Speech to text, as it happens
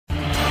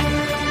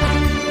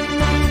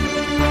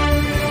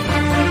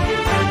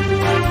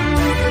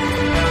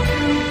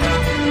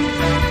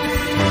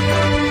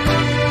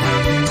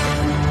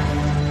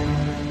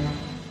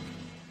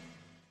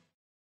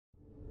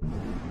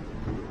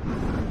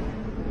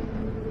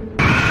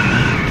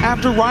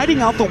After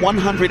riding out the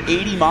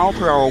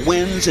 180-mile-per-hour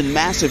winds and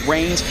massive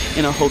rains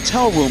in a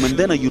hotel room and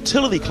then a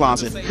utility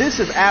closet. This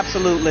is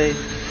absolutely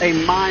a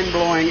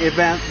mind-blowing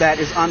event that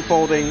is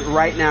unfolding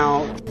right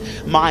now.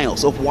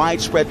 Miles of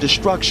widespread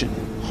destruction,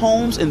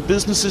 homes and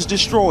businesses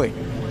destroyed.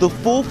 The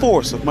full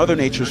force of Mother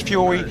Nature's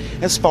fury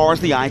as far as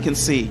the eye can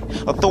see.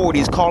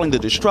 Authorities calling the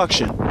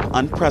destruction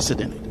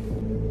unprecedented.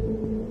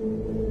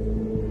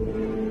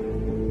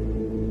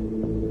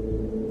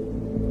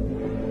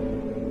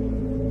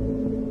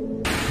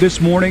 This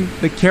morning,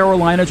 the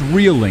Carolinas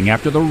reeling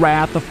after the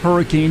wrath of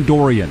Hurricane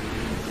Dorian.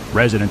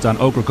 Residents on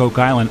Ocracoke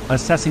Island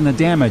assessing the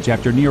damage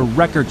after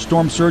near-record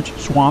storm surge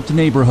swamped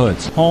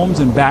neighborhoods. Homes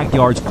and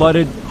backyards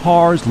flooded,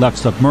 cars left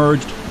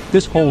submerged,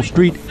 this whole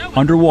street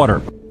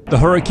underwater. The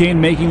hurricane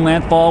making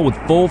landfall with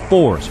full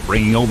force,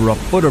 bringing over a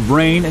foot of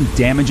rain and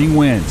damaging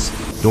winds.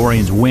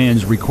 Dorian's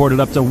winds recorded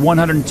up to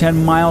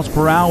 110 miles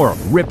per hour,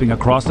 ripping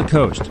across the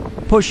coast,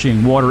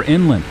 pushing water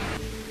inland.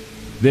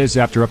 This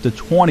after up to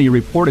 20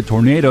 reported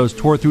tornadoes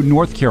tore through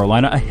North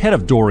Carolina ahead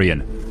of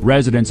Dorian.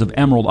 Residents of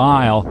Emerald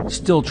Isle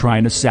still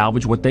trying to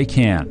salvage what they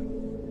can.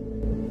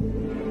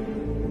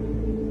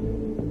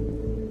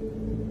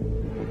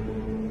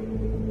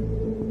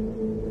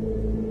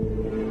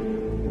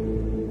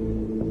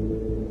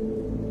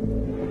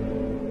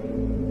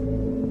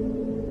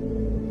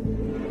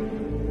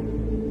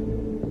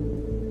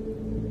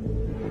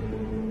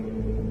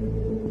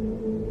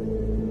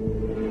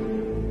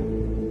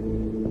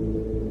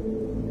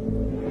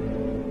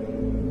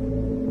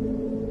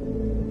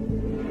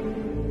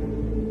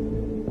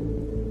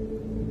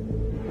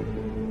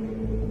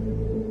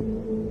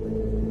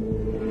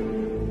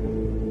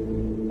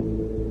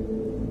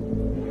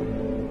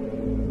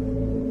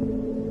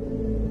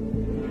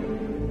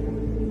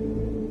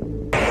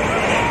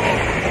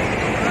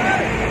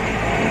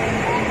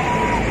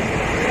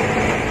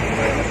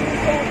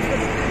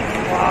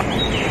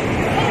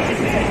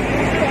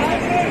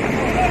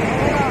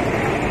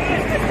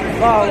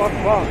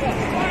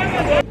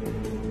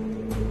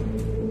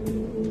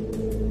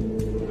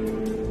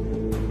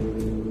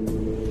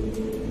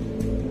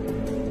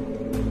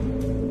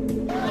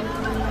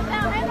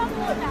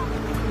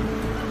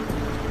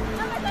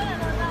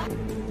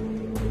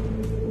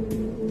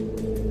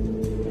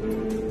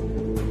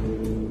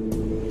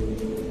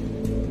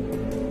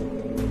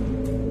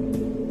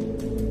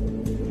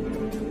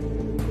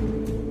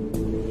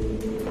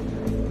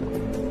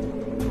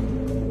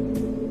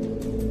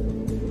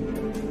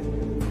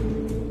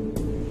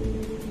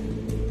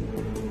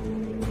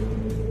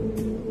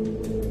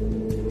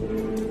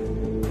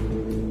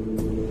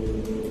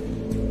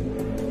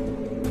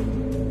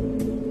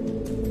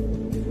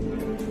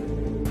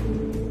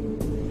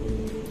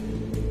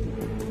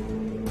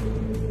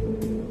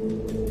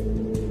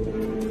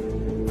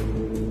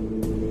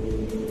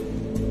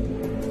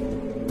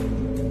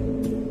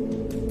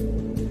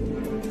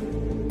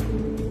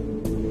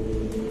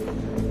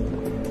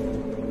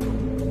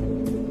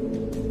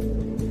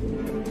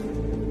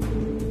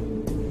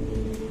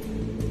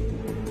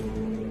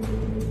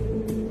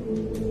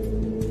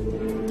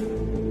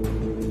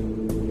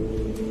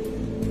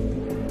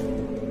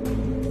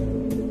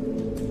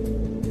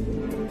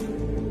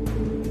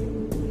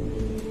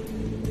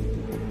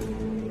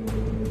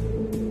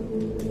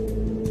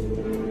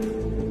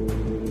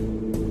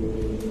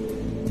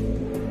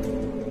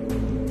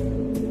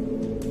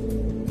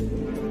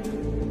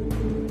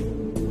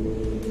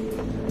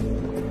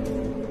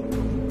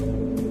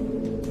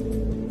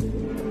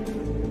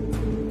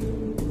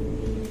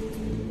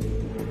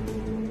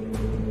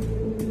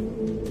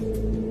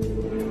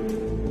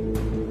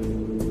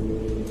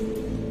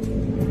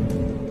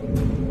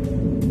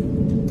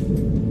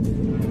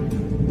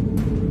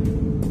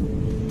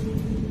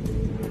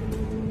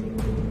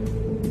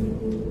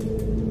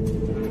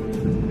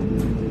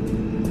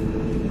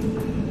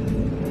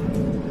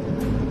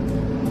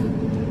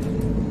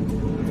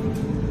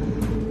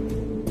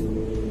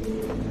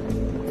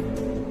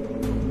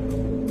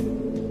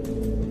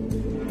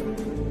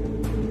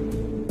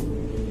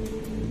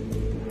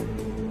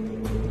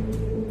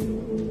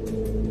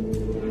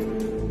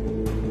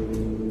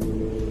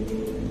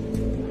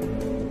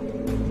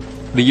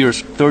 The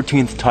year's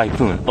 13th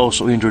typhoon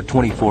also injured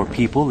 24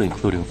 people,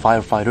 including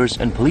firefighters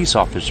and police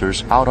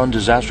officers out on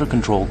disaster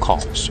control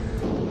calls.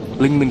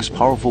 Lingming's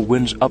powerful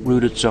winds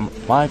uprooted some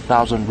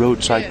 5,000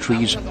 roadside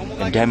trees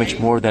and damaged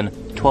more than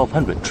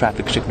 1,200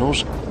 traffic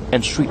signals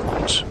and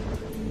streetlights.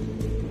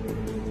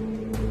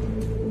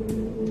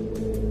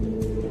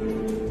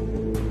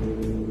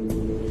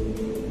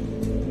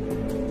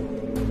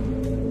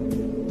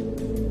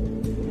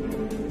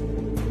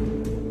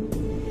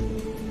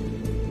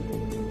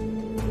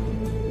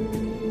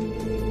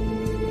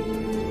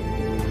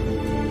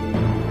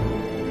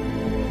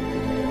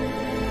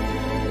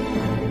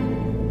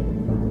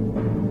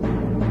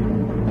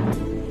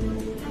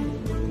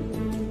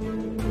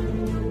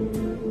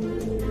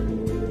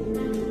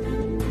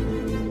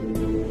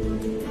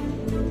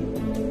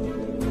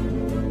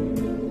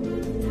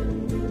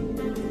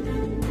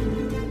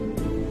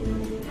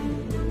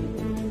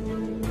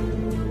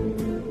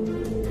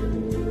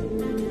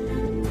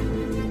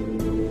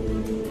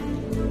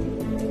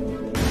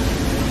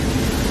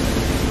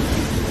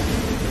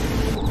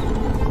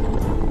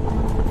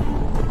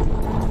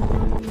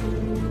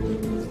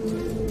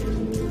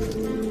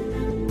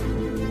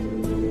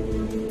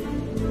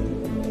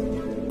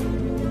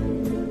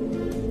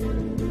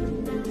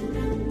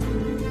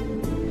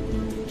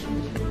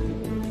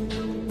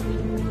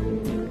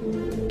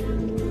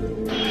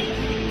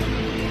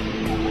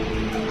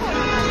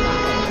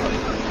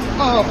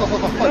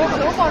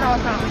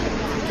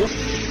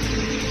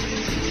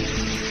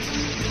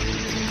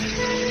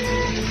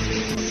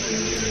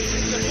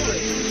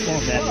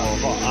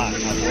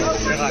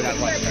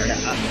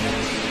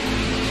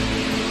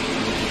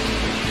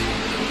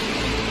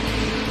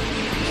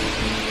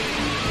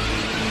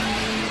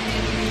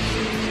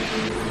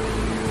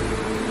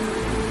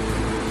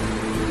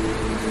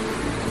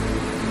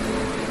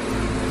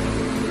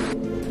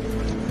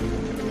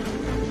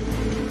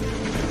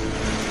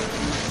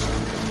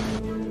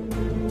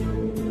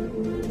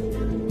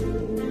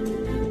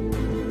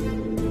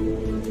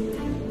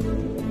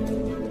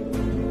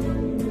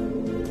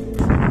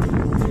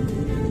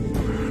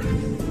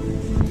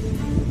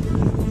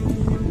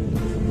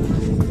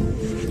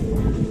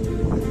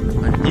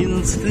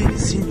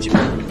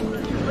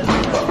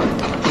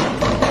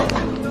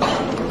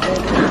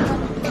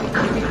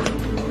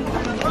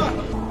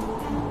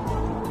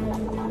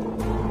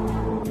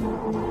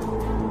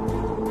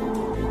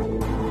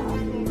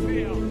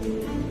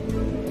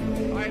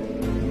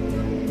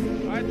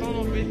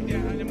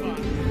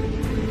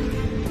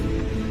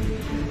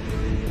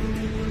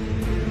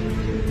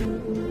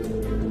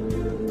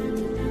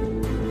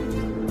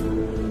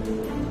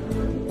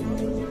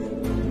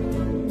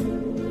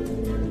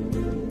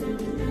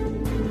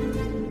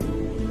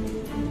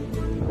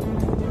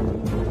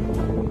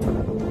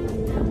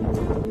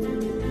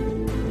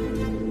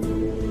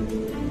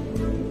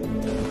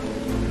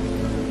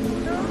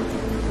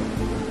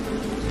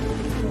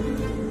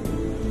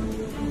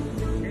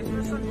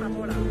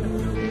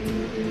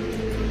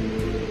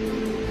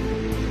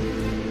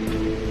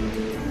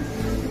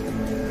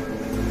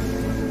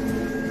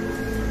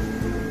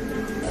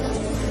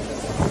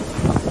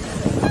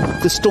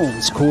 The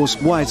storms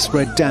caused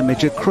widespread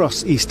damage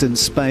across eastern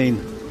Spain.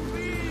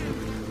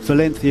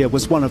 Valencia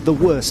was one of the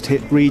worst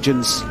hit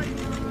regions.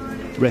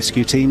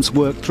 Rescue teams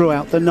worked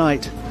throughout the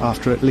night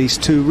after at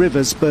least 2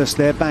 rivers burst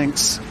their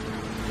banks.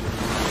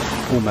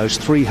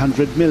 Almost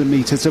 300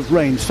 millimeters of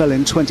rain fell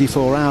in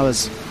 24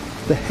 hours,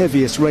 the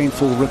heaviest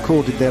rainfall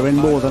recorded there in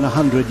more than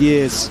 100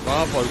 years.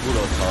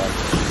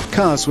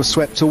 Cars were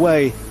swept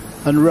away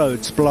and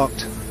roads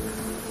blocked.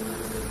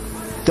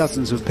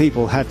 Dozens of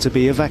people had to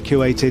be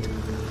evacuated.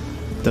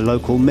 The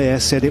local mayor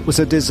said it was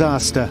a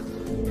disaster.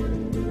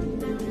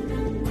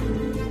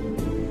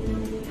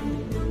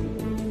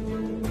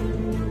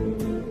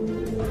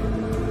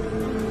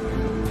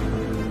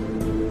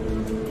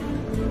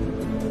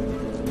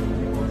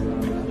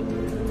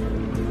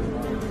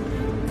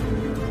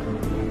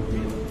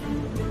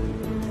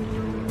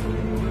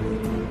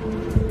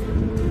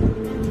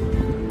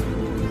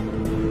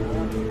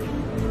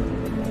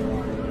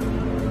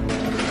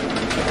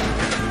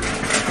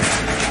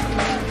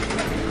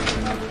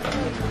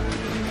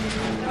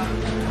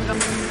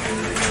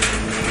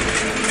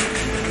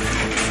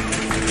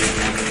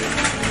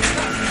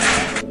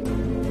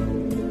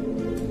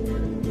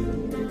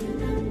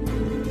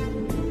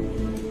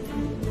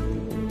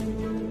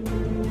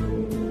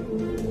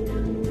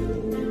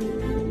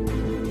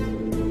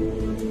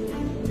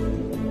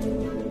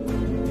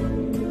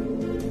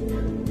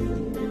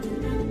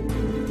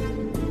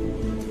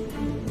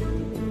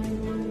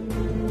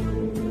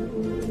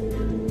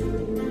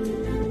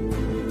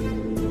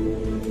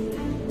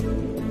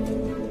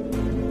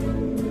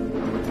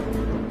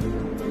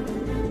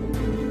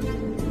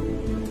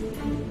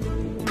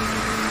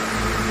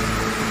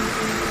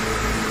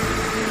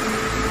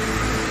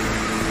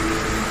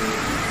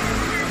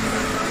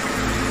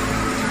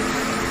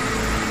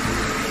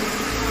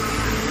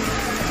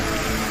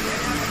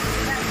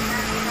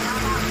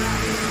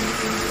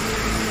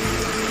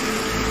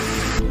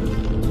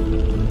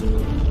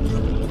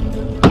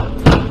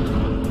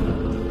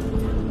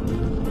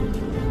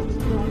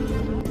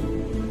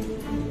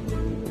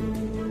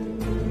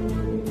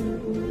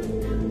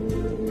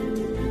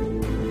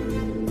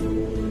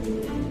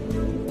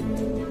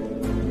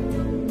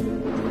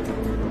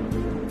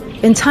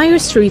 Entire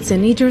streets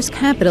in Niger's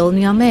capital,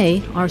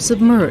 Niamey, are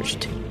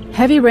submerged.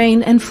 Heavy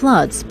rain and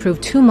floods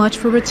proved too much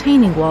for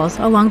retaining walls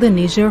along the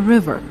Niger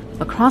River.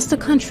 Across the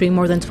country,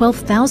 more than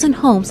 12,000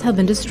 homes have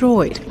been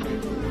destroyed.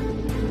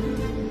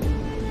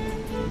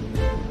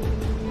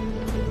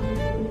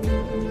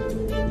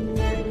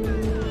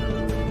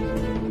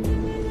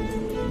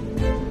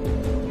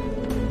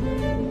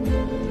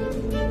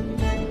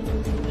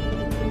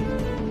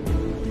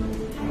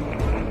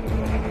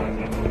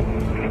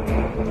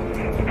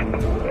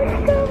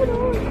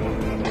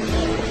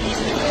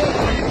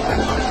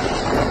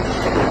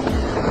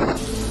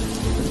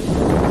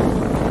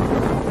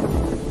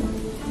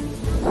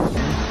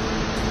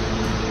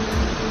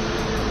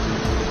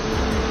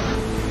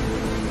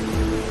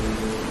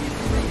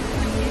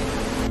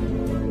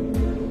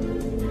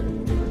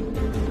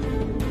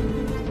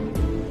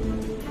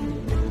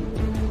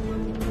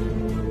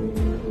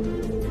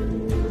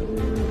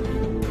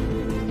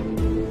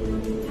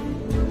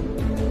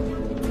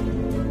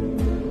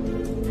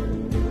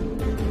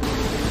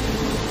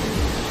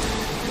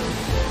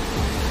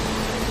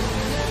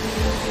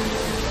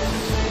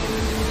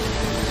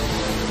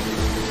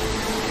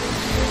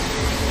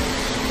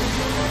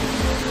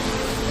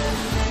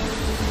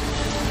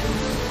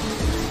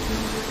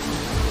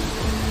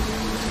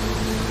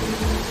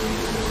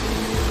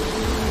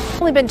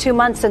 Only been 2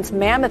 months since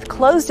Mammoth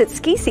closed its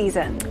ski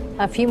season.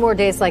 A few more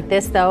days like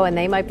this, though, and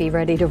they might be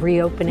ready to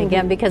reopen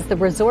again because the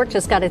resort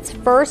just got its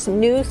first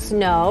new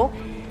snow.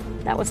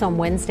 That was on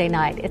Wednesday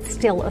night. It's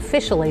still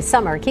officially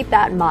summer. Keep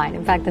that in mind.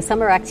 In fact, the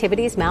summer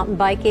activities, mountain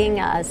biking,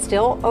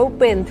 still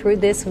open through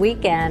this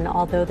weekend,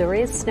 although there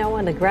is snow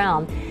on the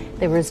ground.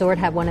 The resort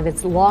had one of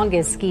its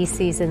longest ski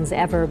seasons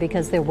ever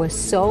because there was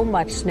so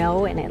much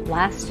snow and it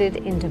lasted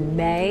into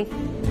May.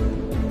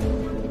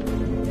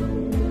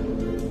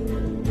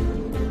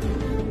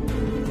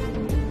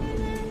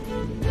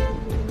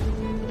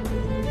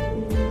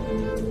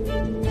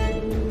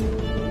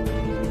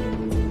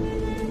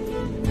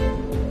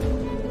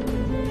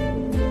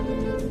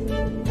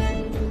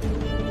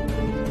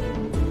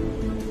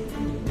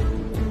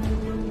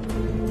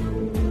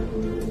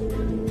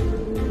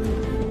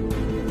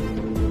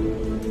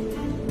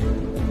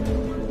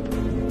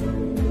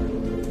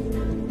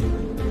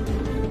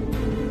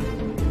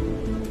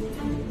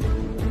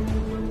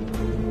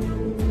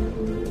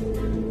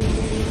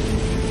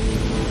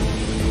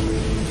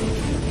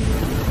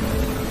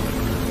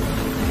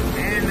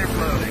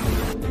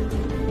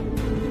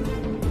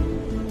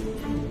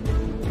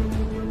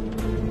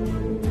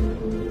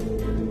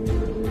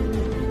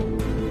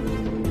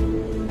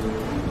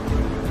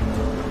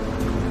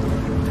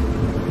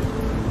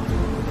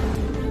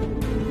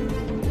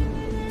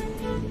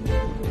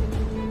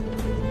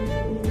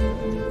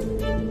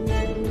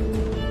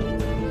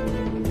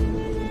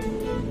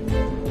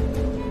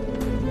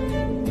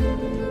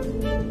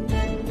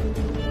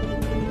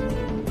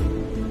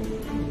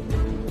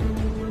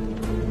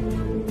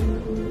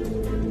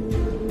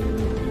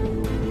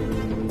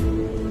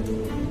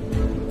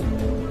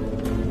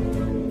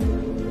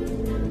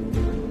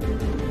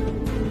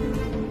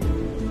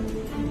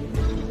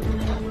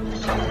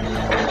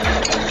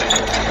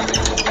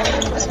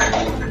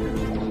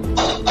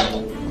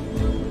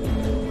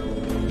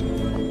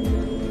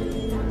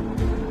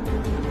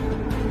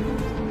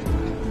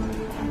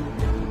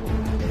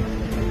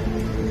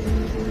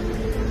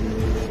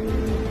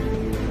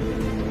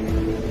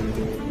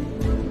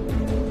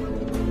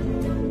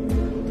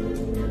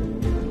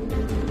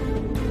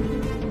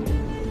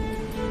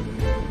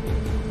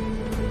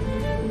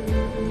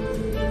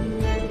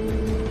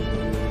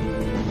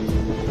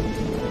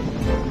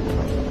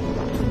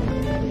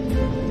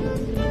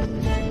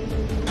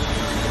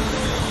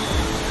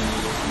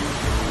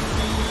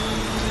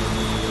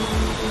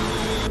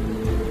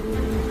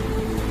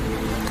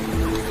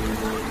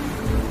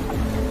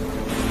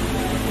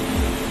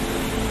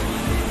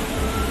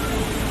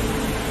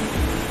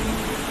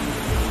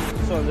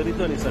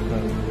 Dito ni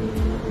Sakal.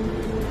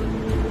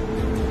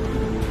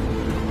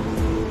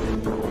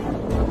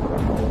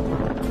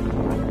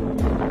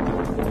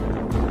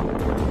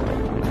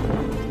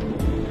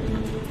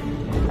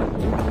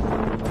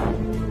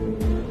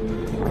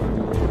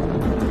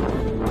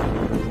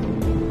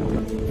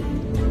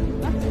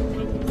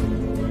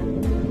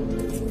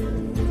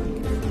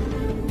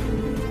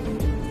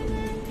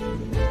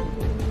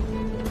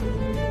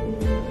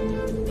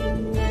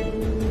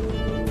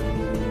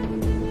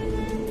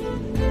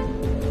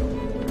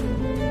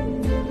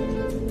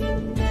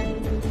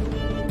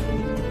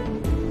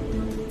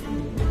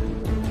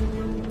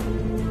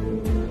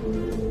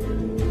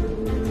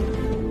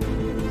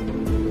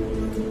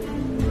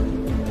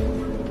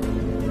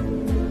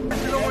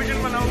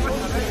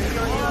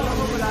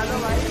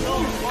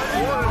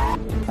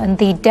 And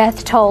the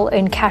death toll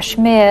in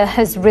Kashmir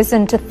has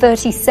risen to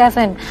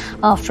 37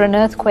 after an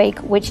earthquake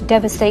which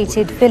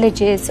devastated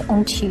villages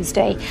on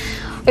Tuesday.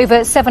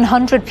 Over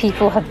 700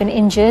 people have been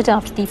injured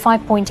after the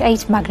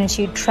 5.8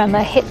 magnitude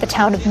tremor hit the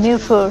town of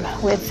Meteor,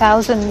 with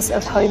thousands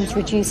of homes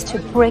reduced to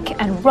brick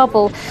and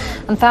rubble,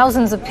 and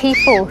thousands of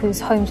people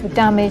whose homes were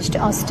damaged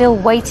are still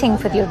waiting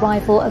for the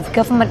arrival of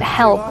government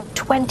help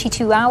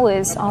 22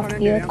 hours after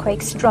the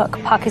earthquake struck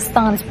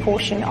Pakistan's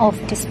portion of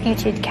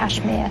disputed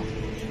Kashmir.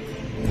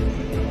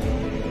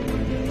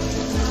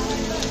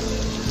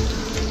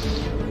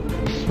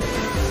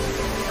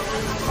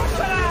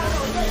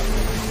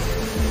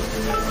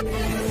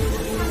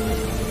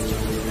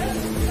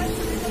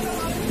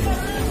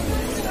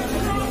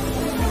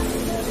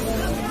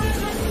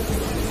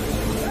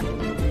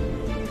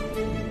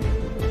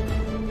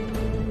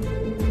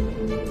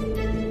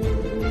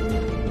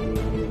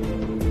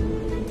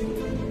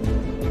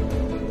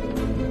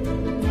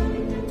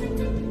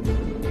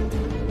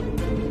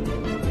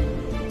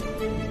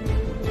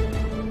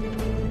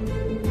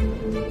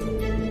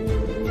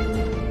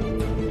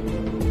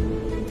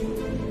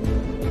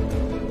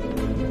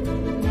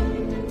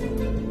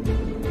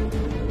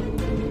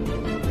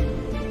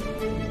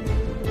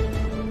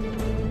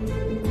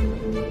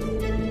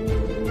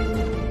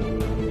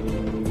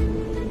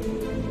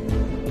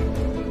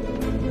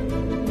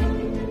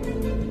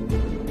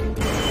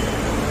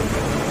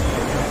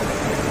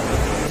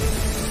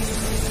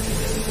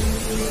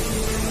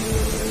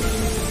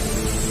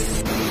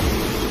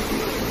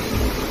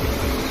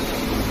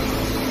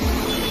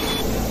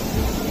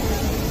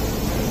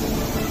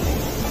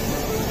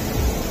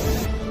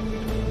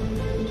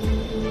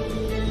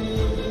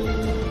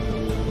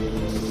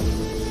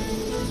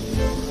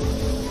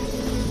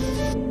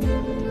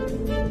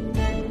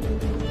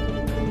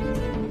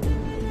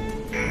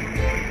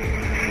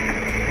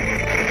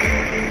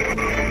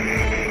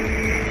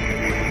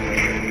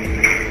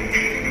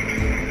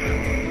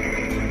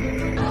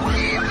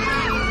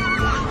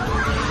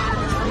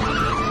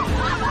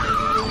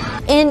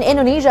 In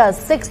Indonesia,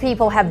 6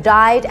 people have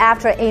died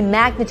after a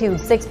magnitude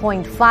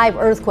 6.5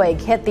 earthquake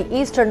hit the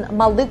eastern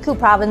Maluku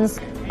province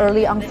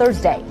early on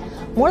Thursday.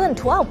 More than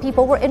 12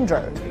 people were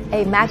injured.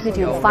 A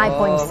magnitude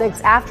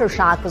 5.6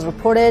 aftershock was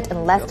reported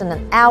in less than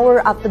an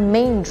hour of the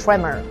main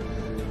tremor.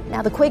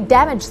 Now, the quake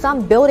damaged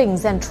some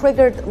buildings and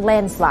triggered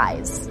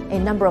landslides. A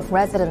number of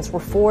residents were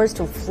forced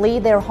to flee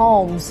their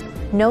homes.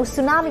 No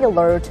tsunami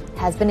alert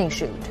has been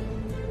issued.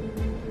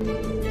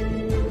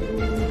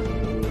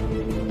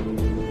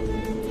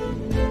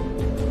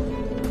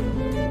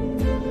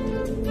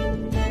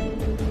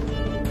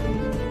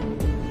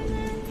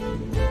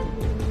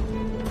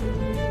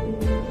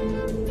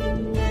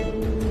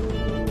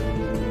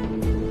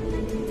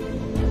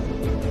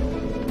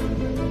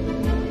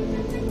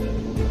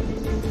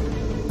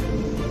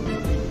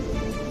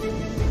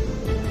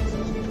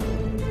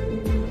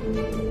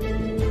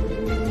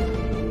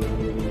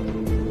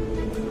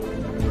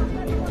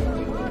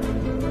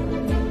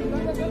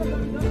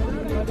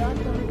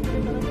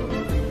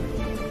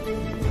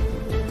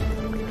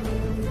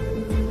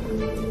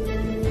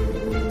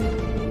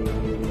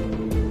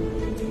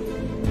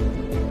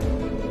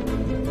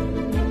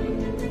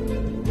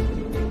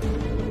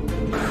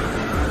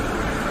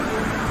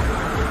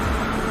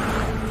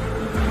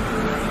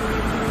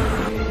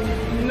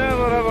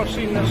 Never ever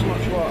seen this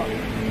much water.